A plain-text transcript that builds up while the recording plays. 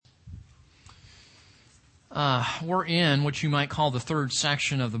We're in what you might call the third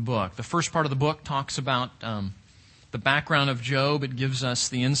section of the book. The first part of the book talks about the background of Job. It gives us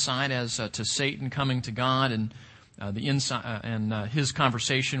the insight as to Satan coming to God and the insight and his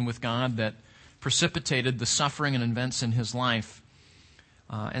conversation with God that precipitated the suffering and events in his life.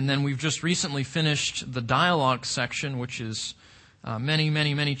 And then we've just recently finished the dialogue section, which is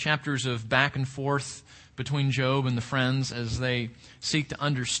many chapters of back and forth between Job and the friends as they seek to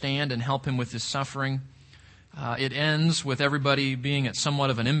understand and help him with his suffering. It ends with everybody being at somewhat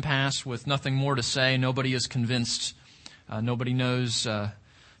of an impasse with nothing more to say. Nobody is convinced. Nobody knows.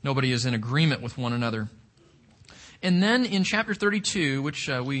 Nobody is in agreement with one another. And then in chapter 32, which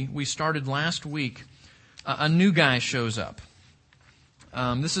we started last week, a new guy shows up.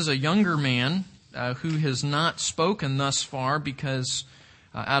 This is a younger man who has not spoken thus far because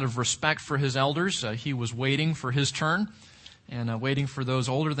out of respect for his elders, he was waiting for his turn and waiting for those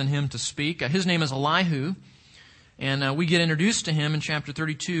older than him to speak. His name is Elihu. And we get introduced to him in chapter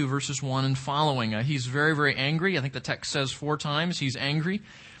 32, verses 1 and following. He's very angry. I think the text says 4 times he's angry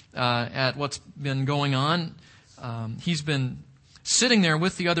at what's been going on. He's been sitting there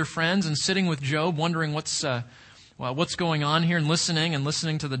with the other friends and sitting with Job, wondering what's going on here, and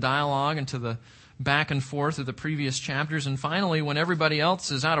listening to the dialogue and to the back and forth of the previous chapters. And finally, when everybody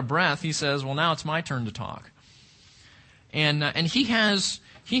else is out of breath, he says, "Well, now it's my turn to talk." And he has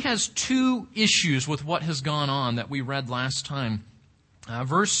 2 issues with what has gone on that we read last time.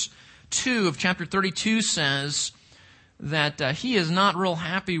 Verse 2 of chapter 32 says that he is not real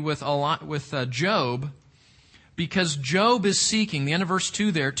happy with Job because Job is seeking, the end of verse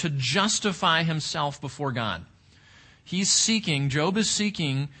 2 there, to justify himself before God. Job is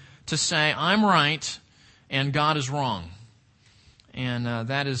seeking to say, "I'm right and God is wrong." And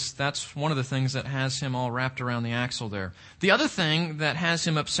that's one of the things that has him all wrapped around the axle there. The other thing that has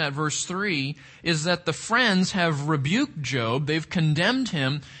him upset, verse 3, is that the friends have rebuked Job, they've condemned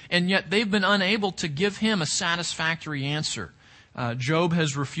him, and yet they've been unable to give him a satisfactory answer. Job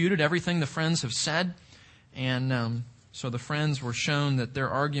has refuted everything the friends have said, and so the friends were shown that their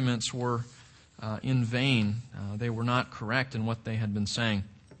arguments were in vain. They were not correct in what they had been saying.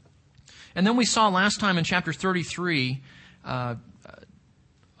 And then we saw last time in chapter 33,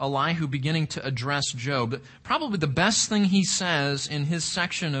 Elihu beginning to address Job. Probably the best thing he says in his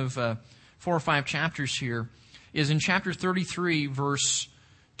section of 4 or 5 chapters here is in chapter 33, verse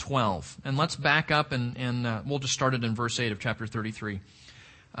 12. And let's back up and we'll just start it in verse 8 of chapter 33.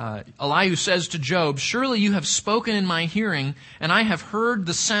 Elihu says to Job, "Surely you have spoken in my hearing, and I have heard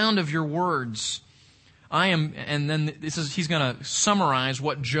the sound of your words." And then he's going to summarize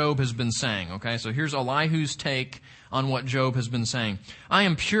what Job has been saying. Okay, so here's Elihu's take on what Job has been saying. "I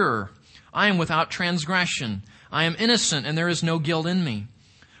am pure. I am without transgression. I am innocent, and there is no guilt in me.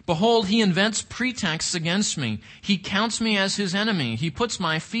 Behold, he invents pretexts against me. He counts me as his enemy. He puts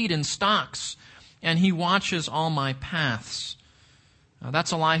my feet in stocks, and he watches all my paths." Now,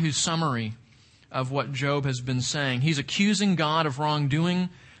 that's Elihu's summary of what Job has been saying. He's accusing God of wrongdoing,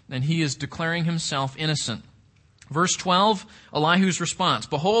 and he is declaring himself innocent. Verse 12, Elihu's response,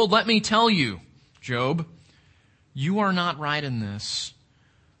 "Behold, let me tell you, Job, you are not right in this,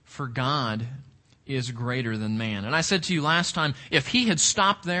 for God is greater than man." And I said to you last time, if he had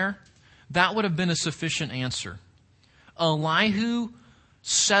stopped there, that would have been a sufficient answer. Elihu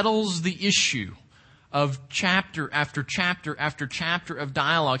settles the issue of chapter after chapter after chapter of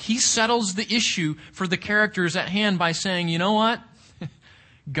dialogue. He settles the issue for the characters at hand by saying, you know what?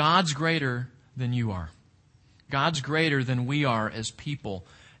 God's greater than you are. God's greater than we are as people.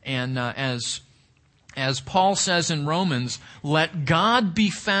 And as Paul says in Romans, let God be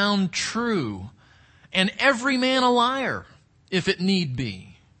found true and every man a liar, if it need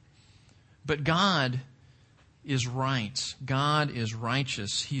be. But God is right. God is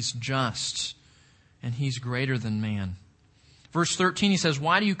righteous. He's just. And He's greater than man. Verse 13, he says,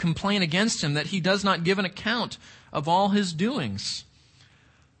 "Why do you complain against him that he does not give an account of all his doings?"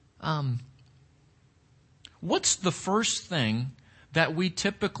 What's the first thing that we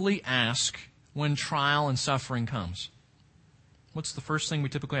typically ask when trial and suffering comes? What's the first thing we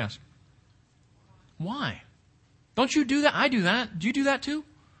typically ask? Why? Don't you do that? I do that. Do you do that too?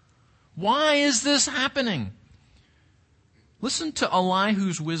 Why is this happening? Listen to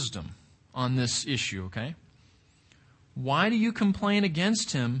Elihu's wisdom on this issue, okay? Why do you complain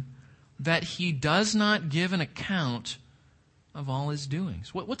against him that he does not give an account of all his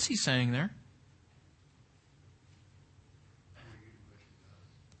doings? What's he saying there?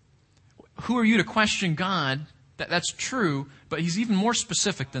 Who are you to question God? That's true, but he's even more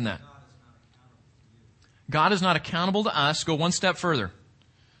specific than that. God is not accountable to us. Go one step further.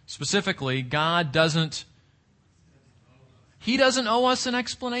 Specifically, God doesn't He doesn't owe us an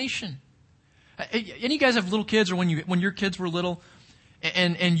explanation. Any of you guys have little kids, or when your kids were little,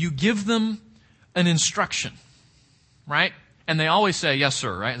 and you give them an instruction, right? And they always say, yes,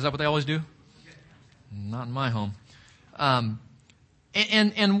 sir, right? Is that what they always do? Not in my home.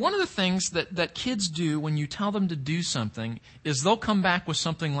 And one of the things that kids do when you tell them to do something is they'll come back with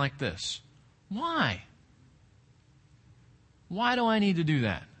something like this. Why? Why do I need to do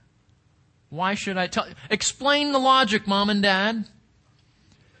that? Why should I explain the logic, Mom and Dad?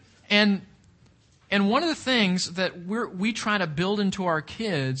 And one of the things that we try to build into our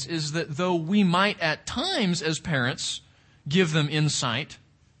kids is that though we might at times as parents give them insight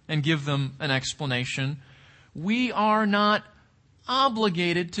and give them an explanation, we are not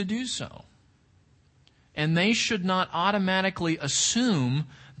obligated to do so. And they should not automatically assume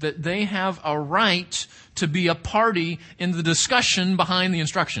that they have a right to be a party in the discussion behind the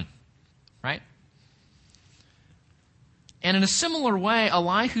instruction. Right? And in a similar way,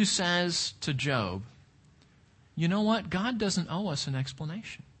 Elihu says to Job, you know what? God doesn't owe us an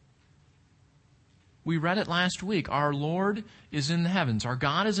explanation. We read it last week. Our Lord is in the heavens. Our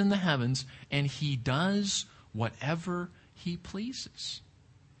God is in the heavens, and He does whatever He pleases.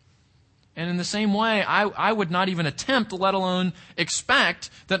 And in the same way, I would not even attempt, let alone expect,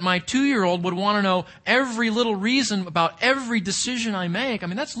 that my 2-year-old would want to know every little reason about every decision I make. I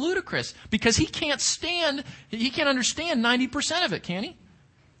mean, that's ludicrous, because he can't understand 90% of it, can he?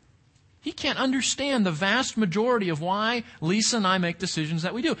 He can't understand the vast majority of why Lisa and I make decisions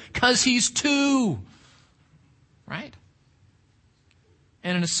that we do, because he's 2. Right?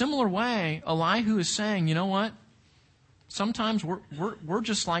 And in a similar way, Elihu is saying, you know what? Sometimes we're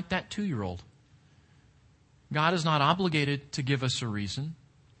just like that 2-year-old. God is not obligated to give us a reason.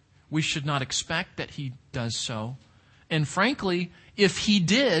 We should not expect that He does so. And frankly, if He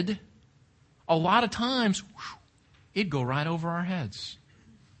did, a lot of times, it'd go right over our heads.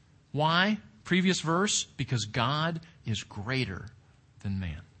 Why? Previous verse, because God is greater than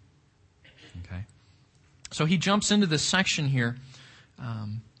man. Okay? So he jumps into this section here.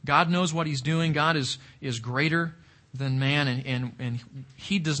 God knows what He's doing. God is greater than man, and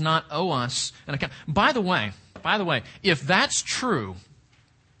He does not owe us an account. By the way, if that's true,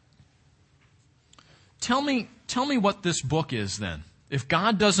 tell me what this book is then. If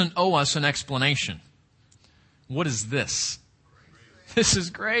God doesn't owe us an explanation, what is this? This is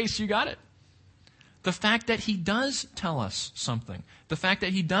grace. You got it. The fact that He does tell us something. The fact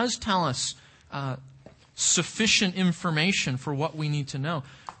that He does tell us sufficient information for what we need to know.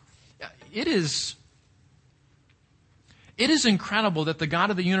 It is incredible that the God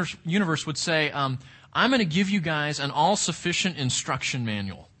of the universe would say, I'm going to give you guys an all-sufficient instruction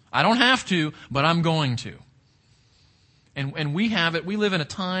manual. I don't have to, but I'm going to. And we have it. We live in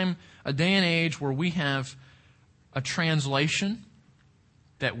a day and age where we have a translation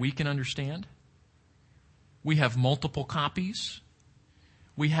that we can understand. We have multiple copies.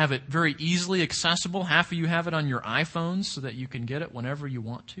 We have it very easily accessible. Half of you have it on your iPhones so that you can get it whenever you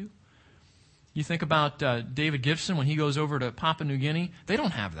want to. You think about David Gibson when he goes over to Papua New Guinea. They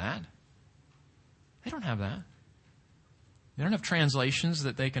don't have that. They don't have that. They don't have translations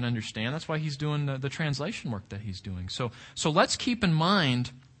that they can understand. That's why he's doing the translation work that he's doing. So let's keep in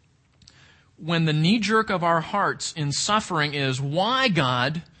mind, when the knee-jerk of our hearts in suffering is, why,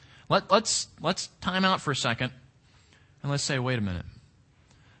 God? Let's time out for a second and let's say, wait a minute.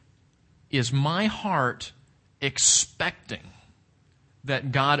 Is my heart expecting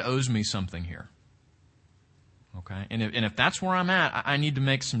that God owes me something here? Okay? And if that's where I'm at, I need to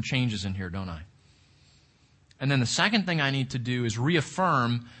make some changes in here, don't I? And then the second thing I need to do is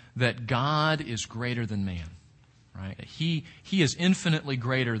reaffirm that God is greater than man. Right? He is infinitely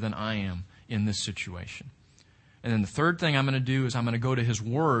greater than I am in this situation. And then the third thing I'm going to do is I'm going to go to His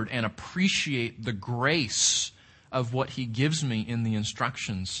Word and appreciate the grace of what He gives me in the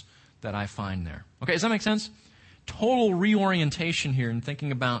instructions that I find there. Okay, does that make sense? Total reorientation here in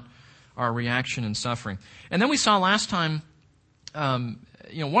thinking about our reaction and suffering. And then we saw last time, one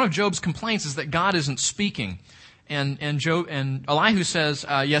of Job's complaints is that God isn't speaking. And Elihu says,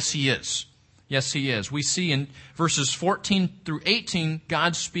 yes, He is. Yes, He is. We see in verses 14 through 18,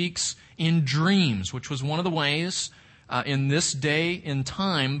 God speaks in dreams, which was one of the ways in this day in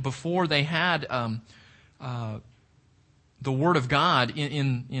time before they had the Word of God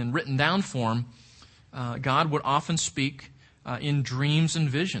in written down form. God would often speak in dreams and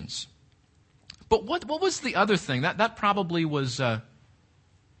visions. But what was the other thing? That probably was... did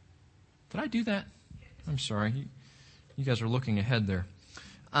I do that? I'm sorry. You guys are looking ahead there.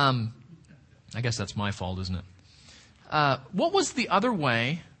 I guess that's my fault, isn't it? What was the other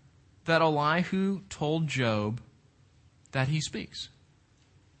way that Elihu told Job that he speaks?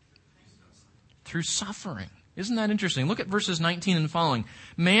 Through suffering. Isn't that interesting? Look at verses 19 and following.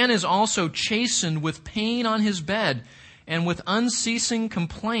 Man is also chastened with pain on his bed and with unceasing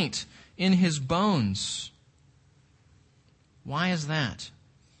complaint in his bones. Why is that?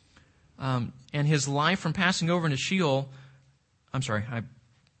 And his life from passing over into Sheol. I'm sorry, I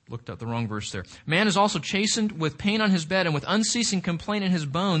looked up the wrong verse there. Man is also chastened with pain on his bed and with unceasing complaint in his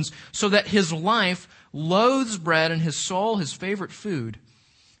bones, so that his life loathes bread and his soul his favorite food.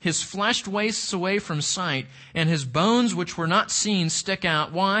 His flesh wastes away from sight, and his bones which were not seen stick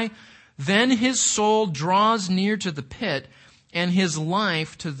out. Why? Then his soul draws near to the pit, and his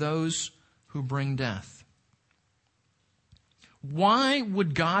life to those who bring death. Why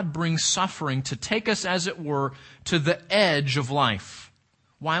would God bring suffering to take us, as it were, to the edge of life?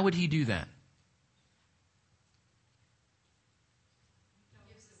 Why would he do that?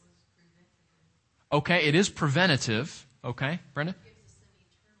 Okay, it is preventative. Okay, Brenda?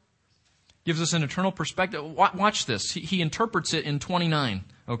 Gives us an eternal perspective. Watch this. He interprets it in 29.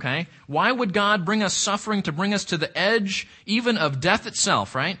 Okay? Why would God bring us suffering to bring us to the edge even of death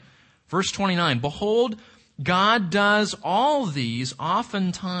itself, right? Verse 29. Behold, God does all these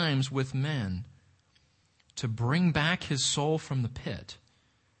oftentimes with men to bring back his soul from the pit,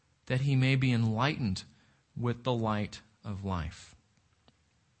 that he may be enlightened with the light of life.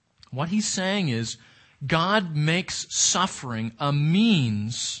 What he's saying is, God makes suffering a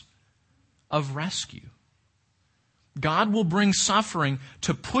means of rescue. God will bring suffering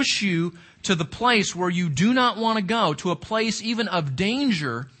to push you to the place where you do not want to go, to a place even of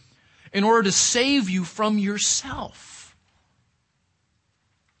danger, in order to save you from yourself.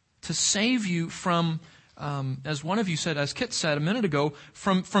 To save you from, as one of you said, as Kit said a minute ago,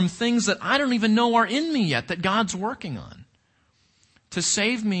 from things that I don't even know are in me yet, that God's working on. To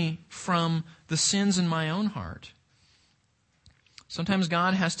save me from the sins in my own heart. Sometimes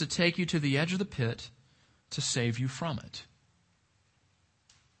God has to take you to the edge of the pit to save you from it.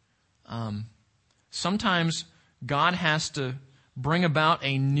 Sometimes God has to bring about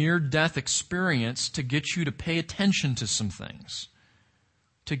a near-death experience to get you to pay attention to some things,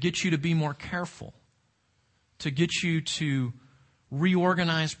 to get you to be more careful, to get you to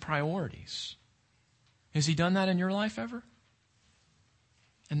reorganize priorities. Has he done that in your life ever?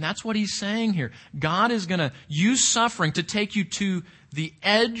 And that's what he's saying here. God is going to use suffering to take you to the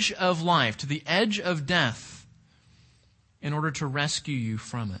edge of life, to the edge of death, in order to rescue you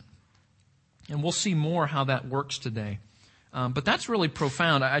from it. And we'll see more how that works today. But that's really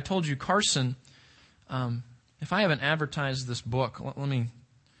profound. I told you, Carson, if I haven't advertised this book, let me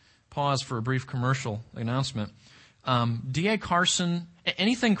pause for a brief commercial announcement. D.A. Carson,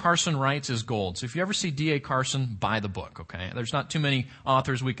 anything Carson writes is gold. So if you ever see D.A. Carson, buy the book, okay? There's not too many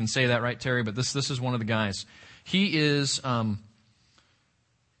authors we can say that, right, Terry? But this is one of the guys. He is,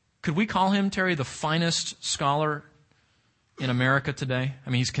 could we call him, Terry, the finest scholar in America today? I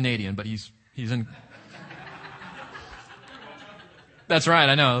mean, he's Canadian, but he's in... That's right,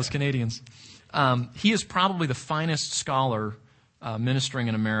 I know, those Canadians. He is probably the finest scholar ministering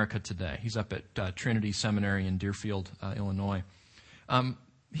in America today. He's up at Trinity Seminary in Deerfield, Illinois.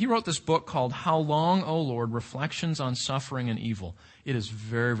 He wrote this book called How Long, O Lord? Reflections on Suffering and Evil. It is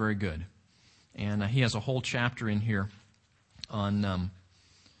very, very good. And he has a whole chapter in here on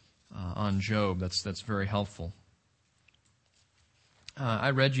Job that's very helpful.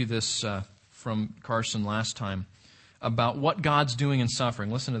 I read you this from Carson last time about what God's doing in suffering.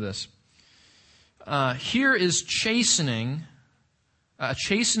 Listen to this. Here is chastening, a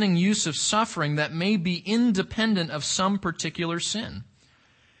chastening use of suffering that may be independent of some particular sin.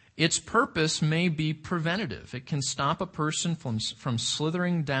 Its purpose may be preventative. It can stop a person from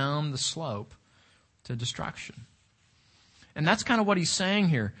slithering down the slope to destruction. And that's kind of what he's saying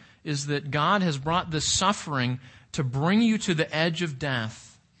here, is that God has brought this suffering to bring you to the edge of death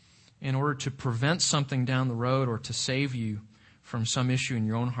in order to prevent something down the road or to save you from some issue in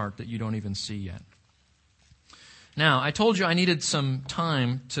your own heart that you don't even see yet. Now, I told you I needed some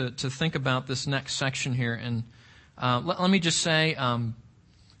time to think about this next section here, and let me just say,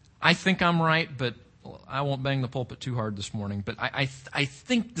 I think I'm right, but I won't bang the pulpit too hard this morning, but I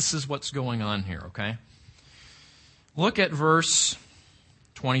think this is what's going on here, okay? Look at verse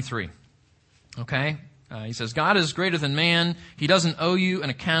 23, okay? He says, God is greater than man. He doesn't owe you an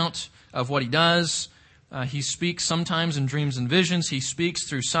account of what he does. He speaks sometimes in dreams and visions. He speaks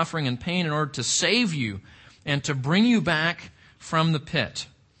through suffering and pain in order to save you and to bring you back from the pit.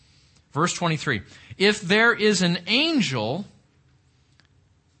 Verse 23, if there is an angel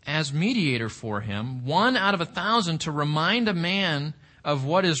as mediator for him, 1 out of 1,000 to remind a man of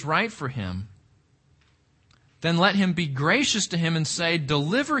what is right for him, then let him be gracious to him and say,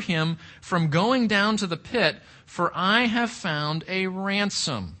 deliver him from going down to the pit, for I have found a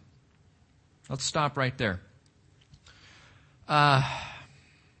ransom. Let's stop right there.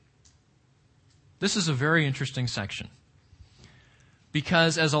 This is a very interesting section.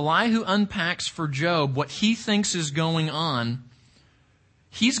 Because as Elihu unpacks for Job what he thinks is going on,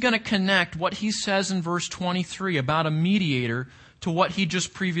 he's going to connect what he says in verse 23 about a mediator to what he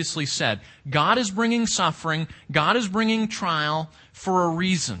just previously said. God is bringing suffering, God is bringing trial for a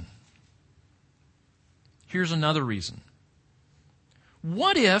reason. Here's another reason.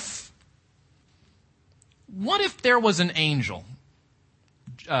 What if there was an angel?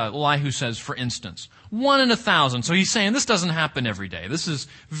 Elihu says, for instance, 1 in 1,000. So he's saying this doesn't happen every day. This is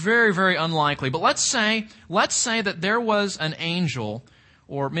very, very unlikely. But let's say that there was an angel,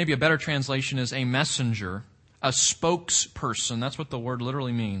 or maybe a better translation is a messenger, a spokesperson, that's what the word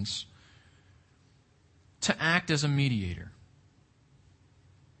literally means, to act as a mediator.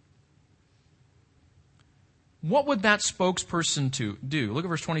 What would that spokesperson do? Look at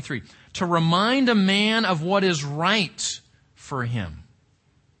verse 23. To remind a man of what is right for him.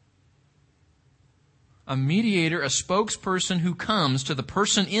 A mediator, a spokesperson who comes to the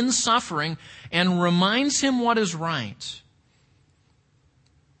person in suffering and reminds him what is right.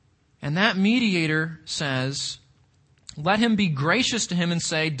 And that mediator says, let him be gracious to him and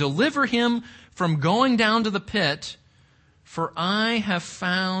say, deliver him from going down to the pit, for I have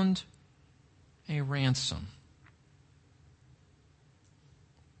found a ransom.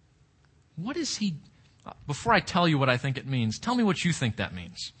 What is he? Before I tell you what I think it means, tell me what you think that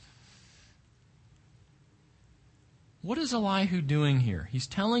means. What is Elihu doing here? He's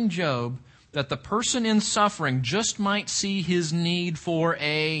telling Job that the person in suffering just might see his need for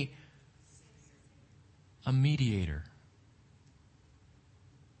a mediator,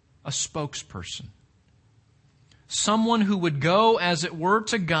 a spokesperson, someone who would go, as it were,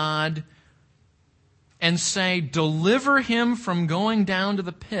 to God and say, deliver him from going down to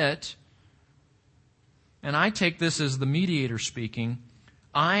the pit. And I take this as the mediator speaking,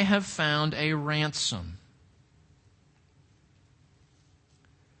 I have found a ransom.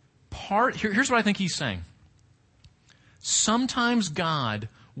 Here's what I think he's saying. Sometimes God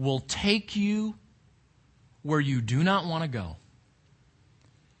will take you where you do not want to go.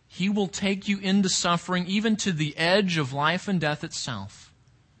 He will take you into suffering, even to the edge of life and death itself,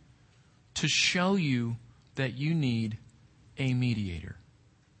 to show you that you need a mediator.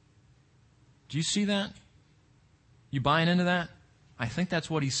 Do you see that? You buying into that? I think that's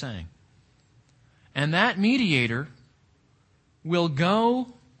what he's saying. And that mediator will go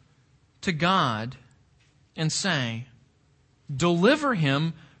to God and say, deliver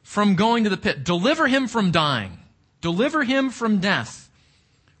him from going to the pit. Deliver him from dying. Deliver him from death.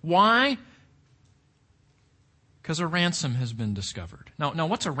 Why? Because a ransom has been discovered. Now,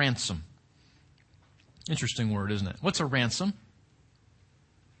 what's a ransom? Interesting word, isn't it? What's a ransom?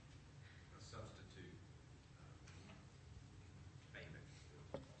 A substitute payment.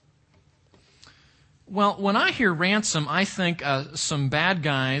 Well, when I hear ransom, I think some bad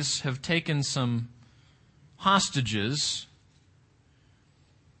guys have taken some hostages,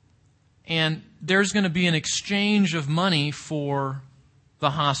 and there's going to be an exchange of money for the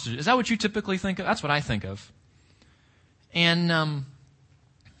hostage. Is that what you typically think of? That's what I think of. And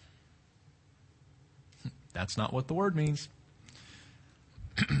that's not what the word means.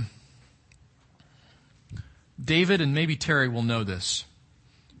 David and maybe Terry will know this.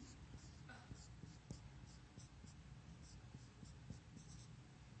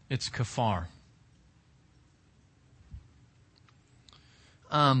 It's kafar.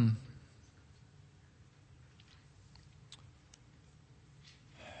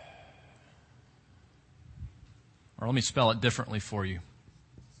 Or let me spell it differently for you.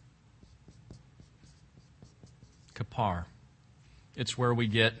 Kapar. It's where we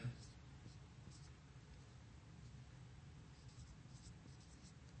get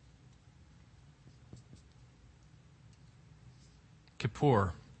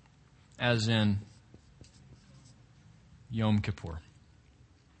Kippur, as in Yom Kippur.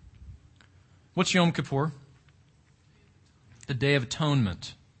 What's Yom Kippur? The Day of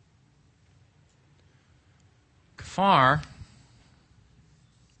Atonement. Kafar,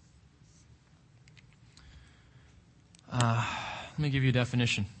 let me give you a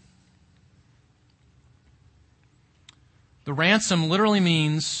definition. The ransom literally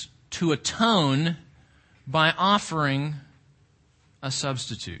means to atone by offering a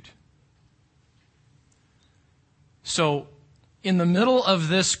substitute. So, in the middle of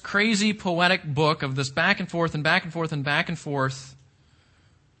this crazy poetic book, of this back and forth and back and forth and back and forth,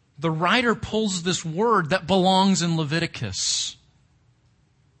 the writer pulls this word that belongs in Leviticus.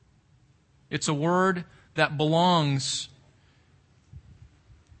 It's a word that belongs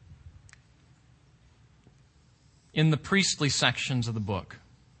in the priestly sections of the book.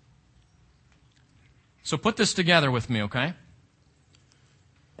 So put this together with me, okay?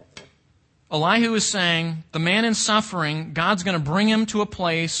 Elihu is saying, the man in suffering, God's going to bring him to a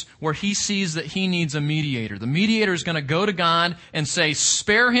place where he sees that he needs a mediator. The mediator is going to go to God and say,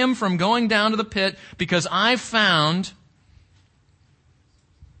 spare him from going down to the pit because I've found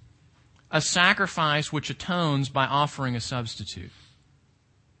a sacrifice which atones by offering a substitute.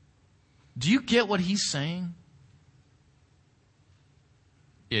 Do you get what he's saying?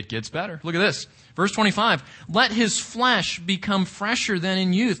 It gets better. Look at this. Verse 25, let his flesh become fresher than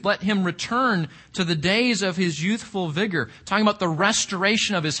in youth. Let him return to the days of his youthful vigor. Talking about the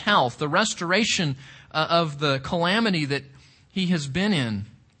restoration of his health, the restoration of the calamity that he has been in.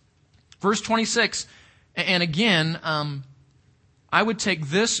 Verse 26, and again, I would take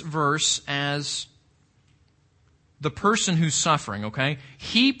this verse as the person who's suffering, okay?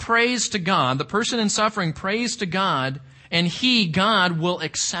 He prays to God, the person in suffering prays to God, and God will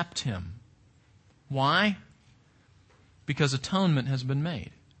accept him. Why? Because atonement has been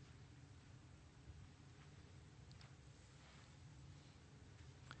made.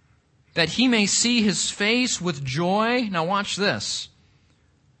 That he may see his face with joy. Now watch this.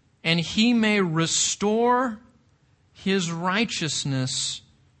 And he may restore his righteousness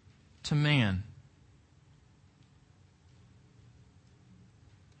to man.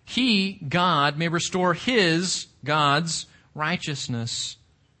 He, God, may restore God's righteousness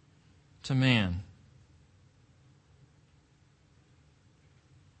to man.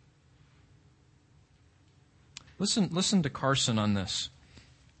 Listen to Carson on this.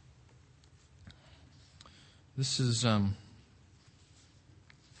 This is now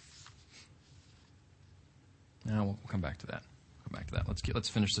we'll come back to that. Let's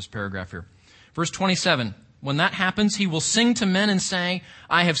finish this paragraph here. Verse 27. When that happens, he will sing to men and say,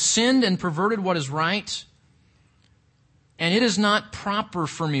 I have sinned and perverted what is right, and it is not proper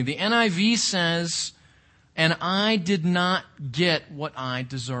for me. The NIV says, and I did not get what I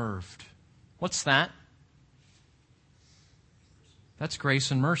deserved. What's that? That's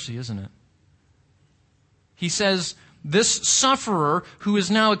grace and mercy, isn't it? He says, this sufferer who is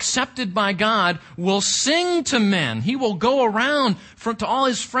now accepted by God will sing to men. He will go around to all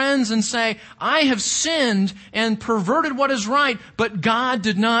his friends and say, I have sinned and perverted what is right, but God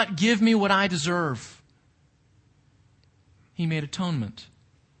did not give me what I deserve. He made atonement.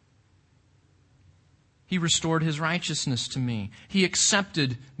 He restored his righteousness to me. He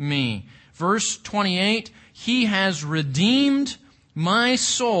accepted me. Verse 28, he has redeemed my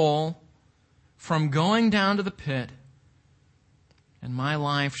soul from going down to the pit, and my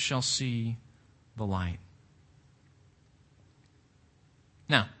life shall see the light.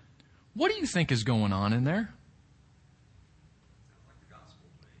 Now, what do you think is going on in there?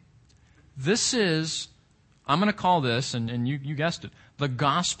 This is, I'm going to call this, and you guessed it, the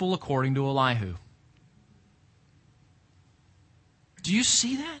gospel according to Elihu. Do you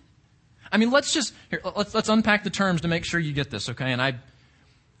see that? I mean, let's unpack the terms to make sure you get this, okay? And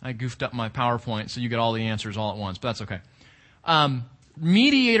I goofed up my PowerPoint so you get all the answers all at once, but that's okay.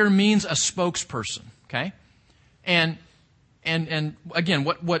 Mediator means a spokesperson, okay? And again,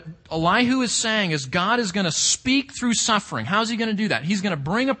 what Elihu is saying is God is going to speak through suffering. How's he going to do that? He's going to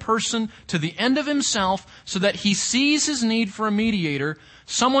bring a person to the end of himself so that he sees his need for a mediator,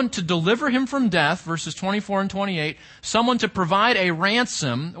 someone to deliver him from death, verses 24 and 28, someone to provide a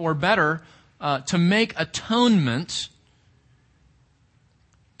ransom, or better, to make atonement,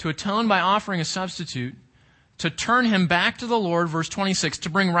 to atone by offering a substitute, to turn him back to the Lord, verse 26, to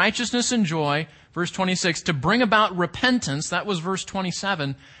bring righteousness and joy, verse 26, to bring about repentance, that was verse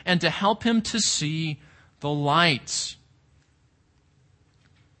 27, and to help him to see the light.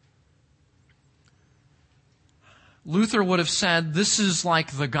 Luther would have said, this is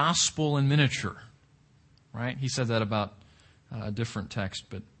like the gospel in miniature, right? He said that about a different text,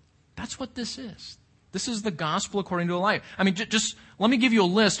 but that's what this is. This is the gospel according to Elihu. I mean, just let me give you a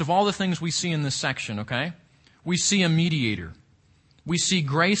list of all the things we see in this section, okay? We see a mediator. We see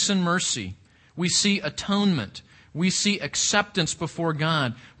grace and mercy. We see atonement. We see acceptance before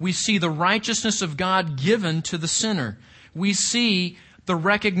God. We see the righteousness of God given to the sinner. We see the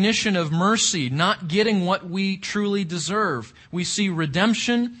recognition of mercy, not getting what we truly deserve. We see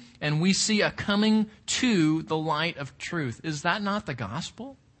redemption, and we see a coming to the light of truth. Is that not the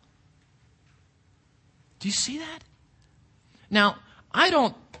gospel? Do you see that? Now,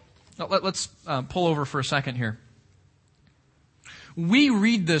 let's pull over for a second here. we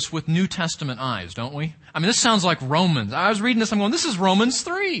read this with New Testament eyes, don't we? I mean, this sounds like Romans. I was reading this, I'm going, this is Romans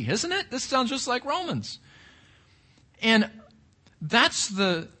 3, isn't it? This sounds just like Romans. And that's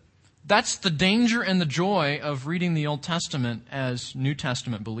the danger and the joy of reading the Old Testament as New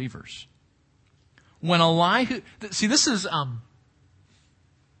Testament believers. When Elihu, see, this is,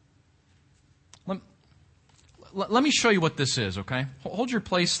 let me show you what this is, okay? Hold your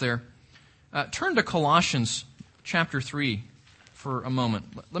place there. Turn to Colossians chapter 3 for a moment.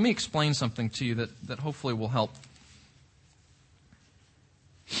 Let me explain something to you that hopefully will help.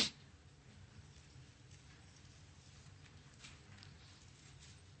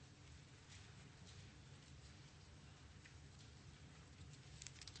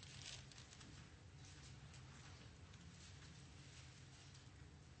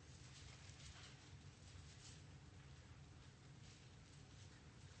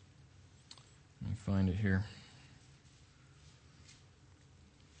 Find it here.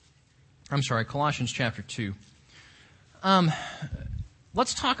 I'm sorry, Colossians chapter 2.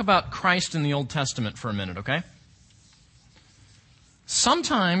 Let's talk about Christ in the Old Testament for a minute, okay?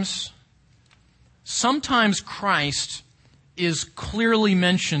 Sometimes Christ is clearly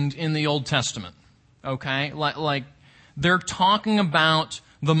mentioned in the Old Testament, okay? Like they're talking about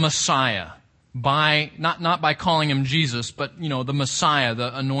the Messiah. Not by calling him Jesus, but, the Messiah,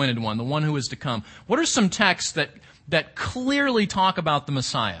 the anointed one, the one who is to come. What are some texts that clearly talk about the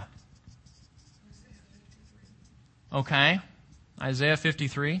Messiah? Okay. Isaiah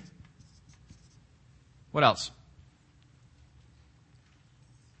 53. What else?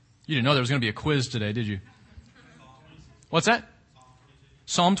 You didn't know there was going to be a quiz today, did you? What's that?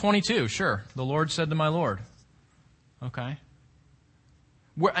 Psalm 22, sure. The Lord said to my Lord. Okay.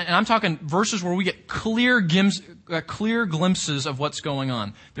 And I'm talking verses where we get clear glimpses of what's going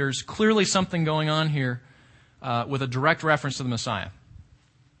on. There's clearly something going on here with a direct reference to the Messiah.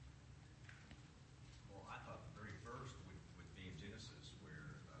 Well, I thought the very first would be in Genesis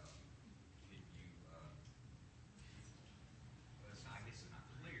where I guess it's not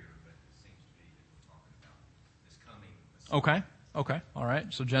clear, but it seems to me that we're talking about this coming Messiah. Okay, all right.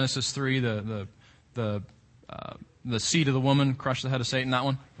 So Genesis 3, the seed of the woman crushed the head of Satan, that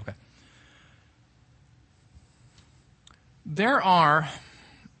one? Okay. There are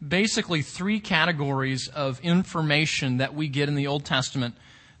basically three categories of information that we get in the Old Testament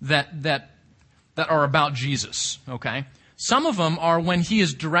that are about Jesus, okay? Some of them are when he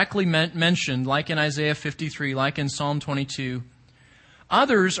is directly mentioned, like in Isaiah 53, like in Psalm 22.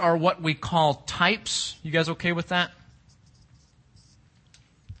 Others are what we call types. You guys okay with that?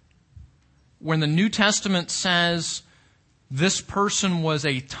 When the New Testament says this person was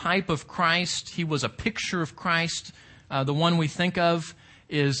a type of Christ, he was a picture of Christ, the one we think of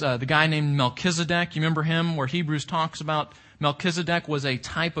is the guy named Melchizedek. You remember him, where Hebrews talks about Melchizedek was a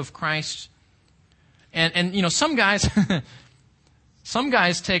type of Christ. And some guys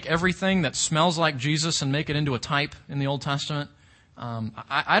take everything that smells like Jesus and make it into a type in the Old Testament.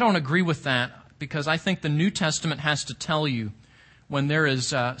 I don't agree with that, because I think the New Testament has to tell you when there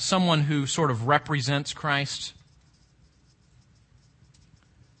is someone who sort of represents Christ.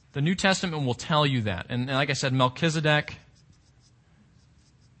 The New Testament will tell you that. And like I said, Melchizedek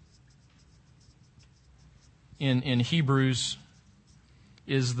in Hebrews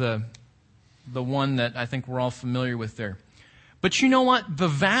is the one that I think we're all familiar with there. But you know what? The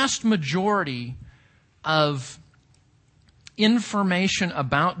vast majority of information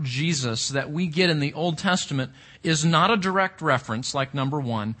about Jesus that we get in the Old Testament is not a direct reference, like number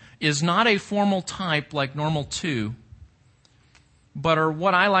 1, is not a formal type, like normal 2, but are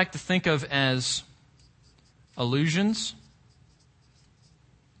what I like to think of as allusions.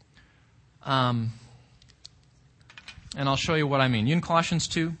 And I'll show you what I mean. You in Colossians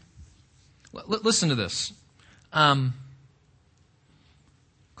 2? Listen to this.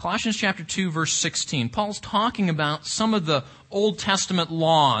 Colossians chapter 2, verse 16. Paul's talking about some of the Old Testament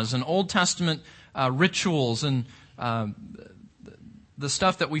laws and Old Testament rituals and the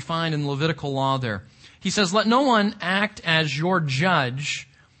stuff that we find in the Levitical law there. He says, "Let no one act as your judge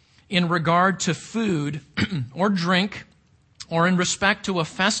in regard to food or drink, or in respect to a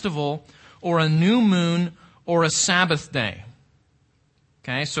festival or a new moon or a Sabbath day."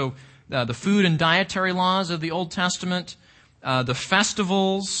 Okay, so the food and dietary laws of the Old Testament, the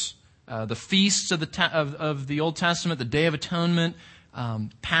festivals, the feasts of the Old Testament, the Day of Atonement,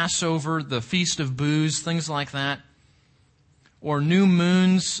 Passover, the Feast of Booths, things like that. Or new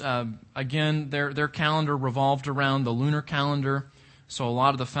moons, again, their calendar revolved around the lunar calendar, so a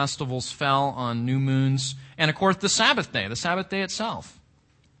lot of the festivals fell on new moons. And of course, the Sabbath day itself.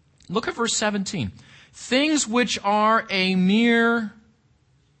 Look at verse 17. Things which are a mere,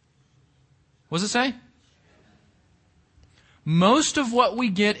 what does it say? Most of what we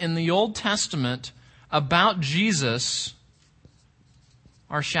get in the Old Testament about Jesus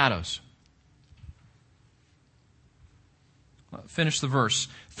are shadows. Finish the verse.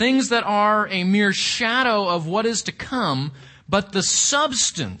 Things that are a mere shadow of what is to come, but the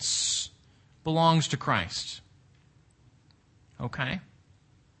substance belongs to Christ. Okay?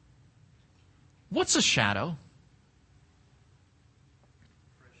 What's a shadow?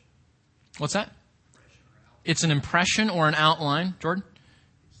 What's that? It's an impression or an outline. Jordan?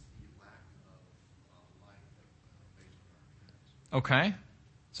 Okay.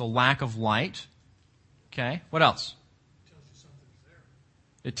 It's a lack of light. Okay. What else?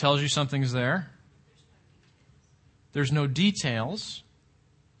 It tells you something's there. There's no details.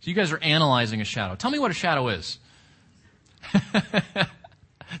 So you guys are analyzing a shadow. Tell me what a shadow is.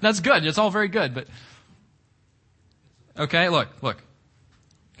 That's good. It's all very good, but okay, look.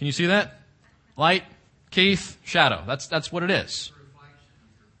 Can you see that? Light, Keith, shadow. That's what it is.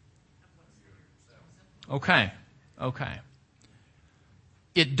 Okay.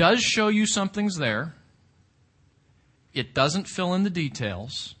 It does show you something's there. It doesn't fill in the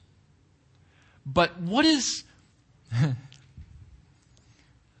details. But what is...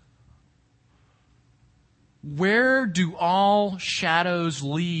 Where do all shadows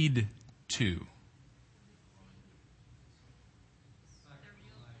lead to?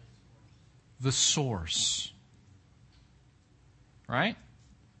 The source. Right?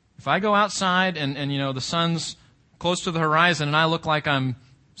 If I go outside and the sun's close to the horizon and I look like I'm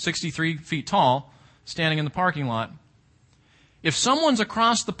 63 feet tall, standing in the parking lot, if someone's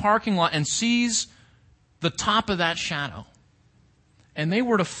across the parking lot and sees the top of that shadow, and they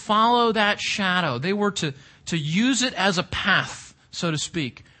were to follow that shadow, they were to use it as a path, so to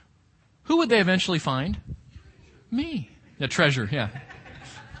speak, who would they eventually find? Me. The treasure, yeah.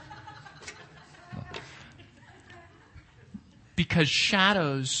 Because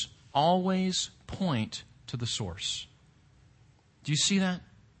shadows always point to the source. Do you see that?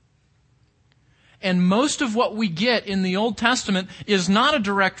 And most of what we get in the Old Testament is not a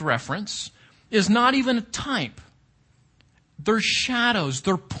direct reference, is not even a type. They're shadows,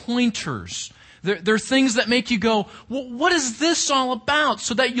 they're pointers. They're things that make you go, well, what is this all about?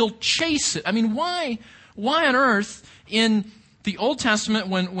 So that you'll chase it. I mean, why on earth in the Old Testament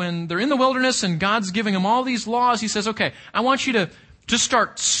when they're in the wilderness and God's giving them all these laws, He says, okay, I want you to just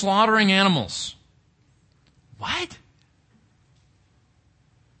start slaughtering animals. What?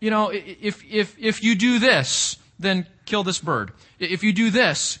 If you do this, then kill this bird. If you do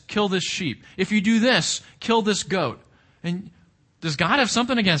this, kill this sheep. If you do this, kill this goat. And does God have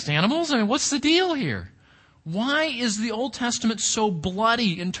something against animals? I mean, what's the deal here? Why is the Old Testament so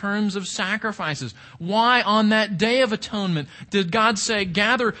bloody in terms of sacrifices? Why on that Day of Atonement did God say,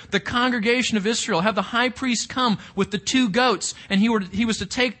 gather the congregation of Israel, have the high priest come with the 2 goats, and he was to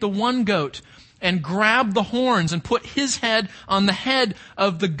take the 1 goat and grab the horns and put his head on the head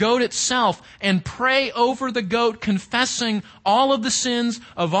of the goat itself and pray over the goat, confessing all of the sins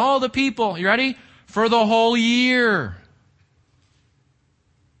of all the people. You ready? For the whole year.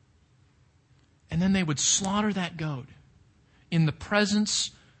 And then they would slaughter that goat in the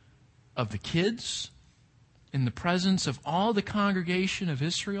presence of the kids, in the presence of all the congregation of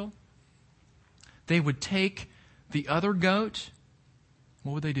Israel. They would take the other goat.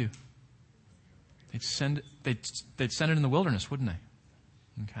 What would they do? They'd send it in the wilderness, wouldn't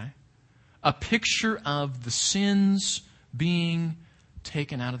they? Okay. A picture of the sins being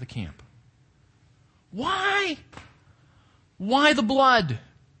taken out of the camp. Why? Why the blood?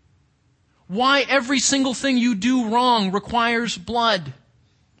 Why every single thing you do wrong requires blood?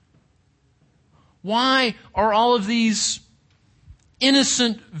 Why are all of these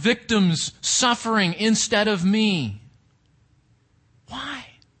innocent victims suffering instead of me? Why?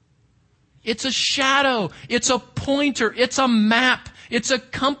 It's a shadow. It's a pointer. It's a map. It's a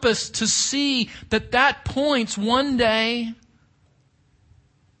compass to see that points one day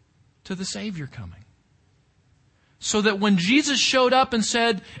to the Savior coming. So that when Jesus showed up and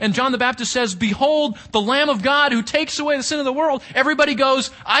said, and John the Baptist says, behold, the Lamb of God who takes away the sin of the world, everybody goes,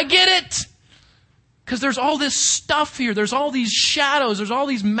 I get it! Because there's all this stuff here. There's all these shadows. There's all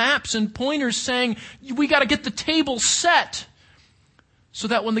these maps and pointers saying, we got to get the table set. So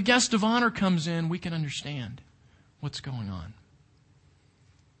that when the guest of honor comes in, we can understand what's going on.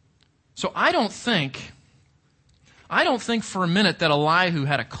 So I don't think for a minute that Elihu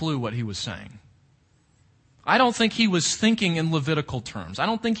had a clue what he was saying. I don't think he was thinking in Levitical terms. I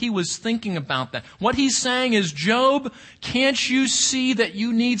don't think he was thinking about that. What he's saying is, Job, can't you see that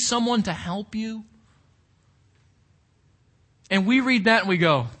you need someone to help you? And we read that and we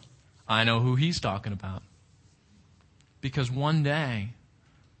go, I know who he's talking about. Because one day,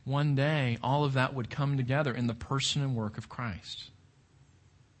 all of that would come together in the person and work of Christ.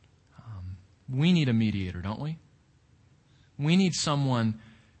 We need a mediator, don't we? We need someone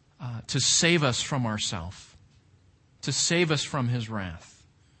to save us from ourselves, to save us from His wrath.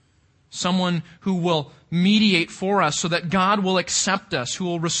 Someone who will mediate for us so that God will accept us, who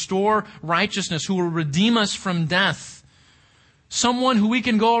will restore righteousness, who will redeem us from death. Someone who we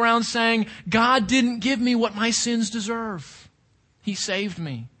can go around saying, God didn't give me what my sins deserve. He saved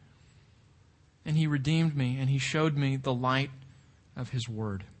me. And He redeemed me, and He showed me the light of His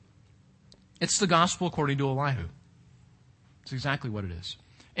Word. It's the gospel according to Elihu. It's exactly what it is.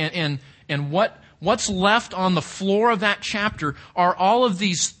 And what's left on the floor of that chapter are all of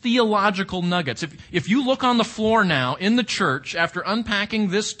these theological nuggets. If you look on the floor now in the church, after unpacking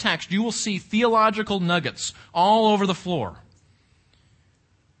this text, you will see theological nuggets all over the floor.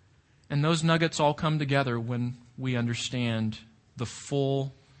 And those nuggets all come together when we understand the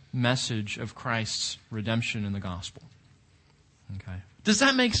full message of Christ's redemption in the gospel. Okay. Does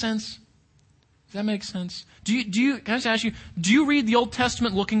that make sense? Does that make sense? Can I just ask you, do you read the Old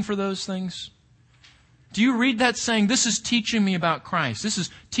Testament looking for those things? Do you read that saying, this is teaching me about Christ. This is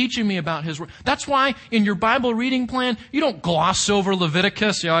teaching me about His Word. That's why in your Bible reading plan, you don't gloss over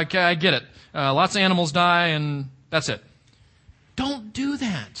Leviticus. I get it. Lots of animals die and that's it. Don't do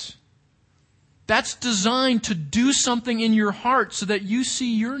that. That's designed to do something in your heart so that you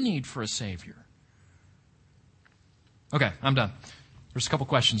see your need for a Savior. Okay, I'm done. There's a couple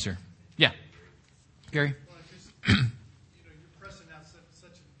questions here. Yeah. Gary? Well, you're pressing out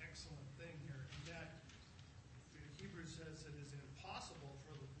such an excellent thing here. And that Hebrews says it is impossible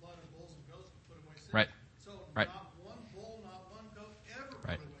for the blood of bulls and goats to put away sin. Right. So right. Not one bull, not one goat ever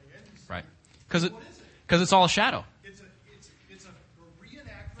right. put away any sin. Right. What is it? Because it's all a shadow. It's a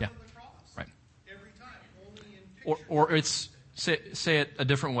reenactment Yeah. of the cross. Right. Every time, only in pictures. Or it's say it a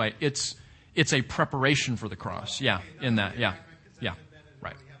different way. It's a preparation for the cross. Yeah. In that. Yeah. Yeah.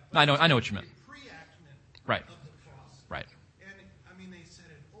 Right. I know what you meant. Right. Of the cross. Right. And they said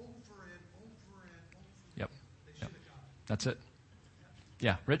it over and over and over. Yep. They should have got it. That's it.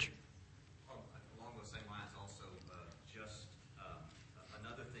 Yeah. Rich? Along those same lines, also,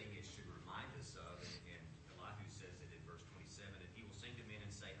 another thing it should remind us of, and Elihu says it in verse 27, and he will sing to men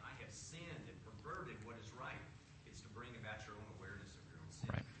and say, I have sinned and perverted what is right. It's to bring about your own awareness of your own sin.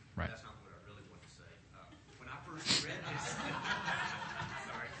 Right. Right. That's not what I really want to say. When I first read this,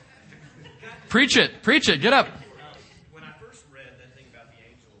 sorry. Preach it. Get up. When I first read that thing about the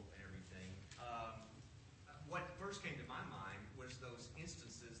angel and everything, what first came to my mind was those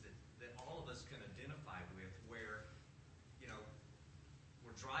instances that all of us can identify with where,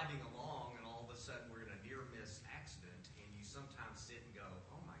 we're driving along and all of a sudden we're in a near-miss accident and you sometimes sit and go,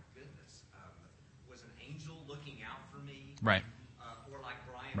 oh my goodness, was an angel looking out for me? Right. Or like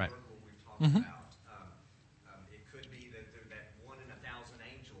Brian Right. Burkle we've talked about. It could be that that 1 in 1,000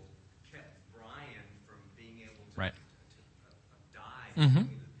 angel kept Brian from being able to, Right. to die Mhm.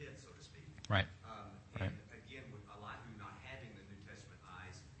 in the pit, so to speak. Right. And Right. again, with Elihu not having the New Testament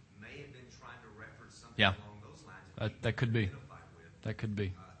eyes, may have been trying to reference something Yeah. along those lines That could be. identified with. That could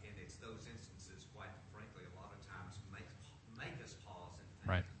be. And it's those instances, quite frankly, a lot of times make us pause and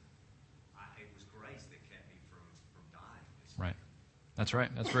think, Right. it was grace that kept me from dying. Right. That's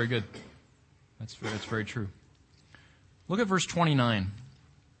right. That's very good. That's very true. Look at verse 29.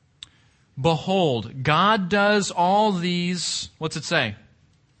 Behold, God does all these. What's it say?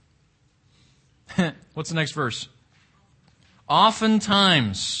 What's the next verse?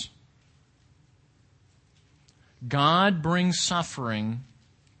 Oftentimes, God brings suffering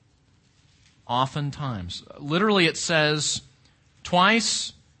oftentimes. Literally it says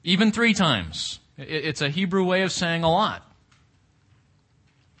twice, even 3 times. It's a Hebrew way of saying a lot.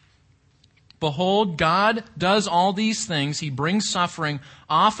 Behold, God does all these things. He brings suffering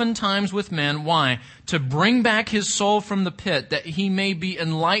oftentimes with men. Why? To bring back his soul from the pit, that he may be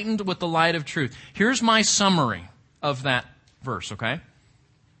enlightened with the light of truth. Here's my summary of that verse, okay?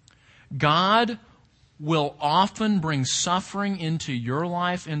 God will often bring suffering into your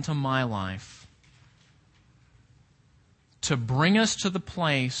life, into my life, to bring us to the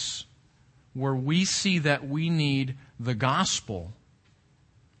place where we see that we need the gospel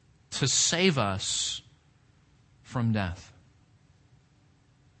to save us from death.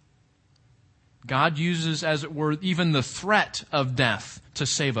 God uses, as it were, even the threat of death to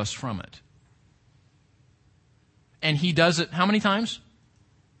save us from it. And He does it how many times?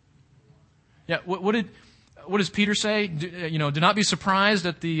 Yeah, what does Peter say? Do not be surprised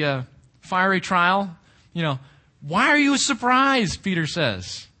at the fiery trial. Why are you surprised? Peter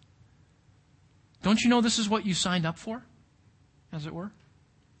says. Don't you know this is what you signed up for, as it were?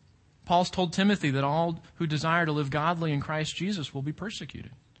 Paul's told Timothy that all who desire to live godly in Christ Jesus will be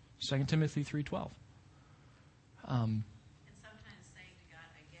persecuted. 2 Timothy 3:12. And sometimes saying to God,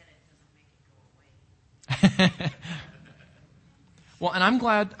 I get it, doesn't make it go away. Well, and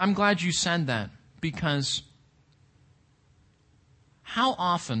I'm glad you said that, because how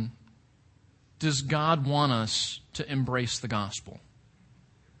often does God want us to embrace the gospel?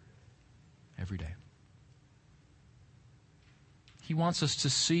 Every day. He wants us to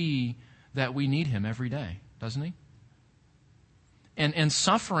see that we need Him every day, doesn't He? And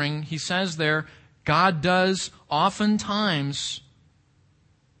suffering, He says there, God does oftentimes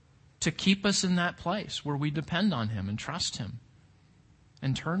to keep us in that place where we depend on Him and trust Him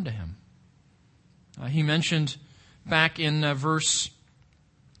and turn to Him. He mentioned back in verse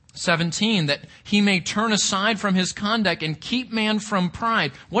 17 that He may turn aside from His conduct and keep man from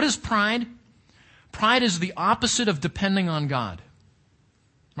pride. What is pride? Pride is the opposite of depending on God.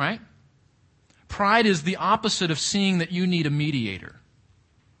 Right? Pride is the opposite of seeing that you need a mediator.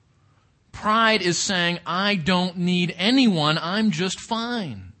 Pride is saying, I don't need anyone, I'm just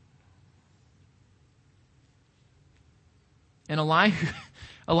fine. And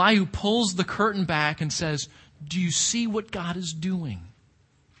Elihu pulls the curtain back and says, do you see what God is doing?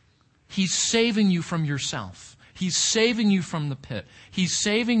 He's saving you from yourself. He's saving you from the pit. He's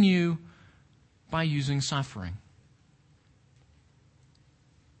saving you by using suffering.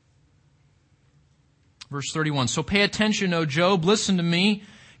 Verse 31, so pay attention, O Job, listen to me.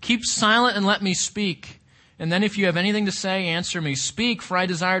 Keep silent and let me speak. And then if you have anything to say, answer me. Speak, for I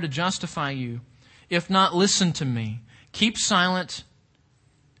desire to justify you. If not, listen to me. Keep silent,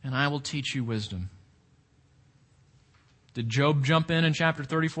 and I will teach you wisdom. Did Job jump in chapter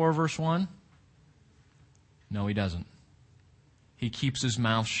 34, verse 1? No, he doesn't. He keeps his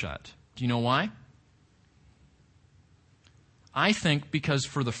mouth shut. Do you know why? I think because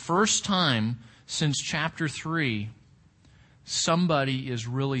for the first time since chapter 3, somebody is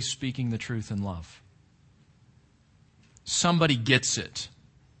really speaking the truth in love. Somebody gets it.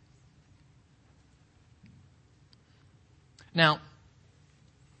 Now,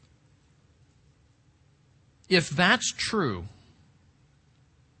 if that's true,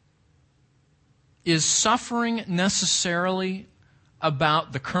 is suffering necessarily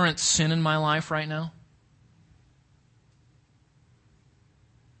about the current sin in my life right now?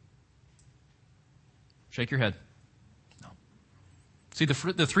 Shake your head. No. See,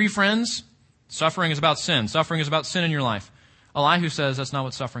 the three friends, suffering is about sin. Suffering is about sin in your life. Elihu says that's not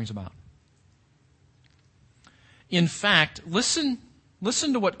what suffering is about. In fact, listen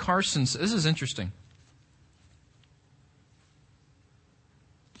to what Carson says. This is interesting.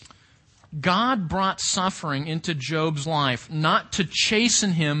 God brought suffering into Job's life not to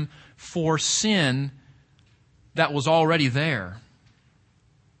chasten him for sin that was already there,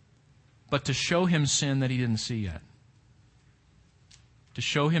 but to show him sin that he didn't see yet. To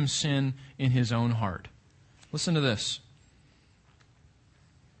show him sin in his own heart. Listen to this.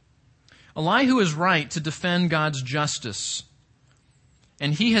 Elihu is right to defend God's justice.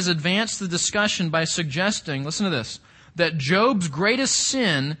 And he has advanced the discussion by suggesting, listen to this, that Job's greatest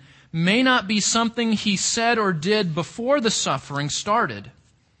sin may not be something he said or did before the suffering started,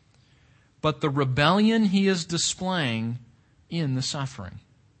 but the rebellion he is displaying in the suffering.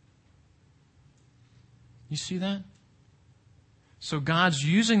 You see that? So God's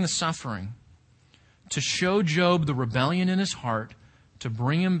using the suffering to show Job the rebellion in his heart, to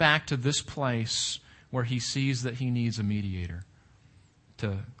bring him back to this place where he sees that he needs a mediator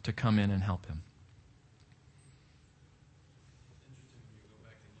to come in and help him.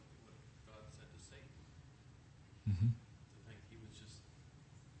 Mm-hmm. I think he was just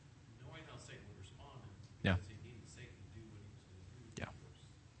knowing how Satan would respond. Yeah. He needed Satan to do what he was going to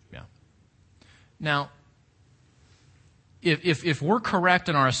do. Yeah. Now, if we're correct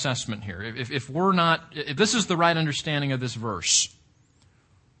in our assessment here, if this is the right understanding of this verse,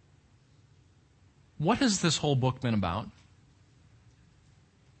 what has this whole book been about?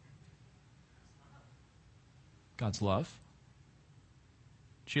 God's love.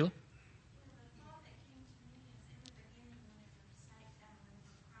 Sheila?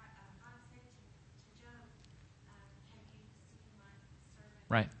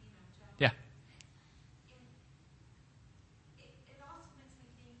 Right. Yeah. It also makes me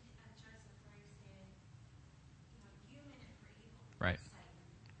think of Joseph, where he said, you meant it for evil. Right. Satan.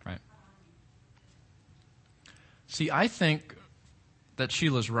 Right. See, I think that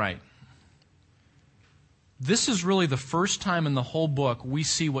Sheila's right. This is really the first time in the whole book we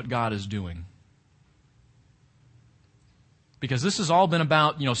see what God is doing. Because this has all been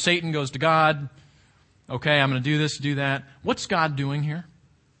about, Satan goes to God. Okay, I'm going to do this, do that. What's God doing here?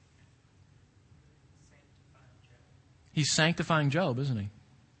 He's sanctifying Job, isn't he?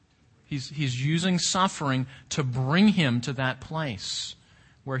 He's using suffering to bring him to that place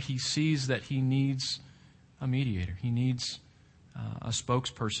where he sees that he needs a mediator. He needs a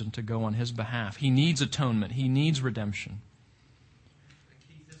spokesperson to go on his behalf. He needs atonement. He needs redemption.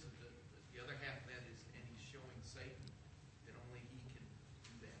 Keith, this is the other half of that is, and he's showing Satan that only he can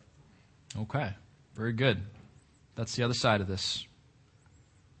do that for man. Okay, very good. That's the other side of this.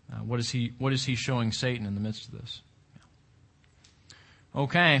 What is he showing Satan in the midst of this?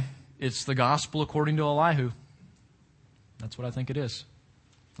 Okay, it's the gospel according to Elihu. That's what I think it is.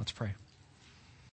 Let's pray.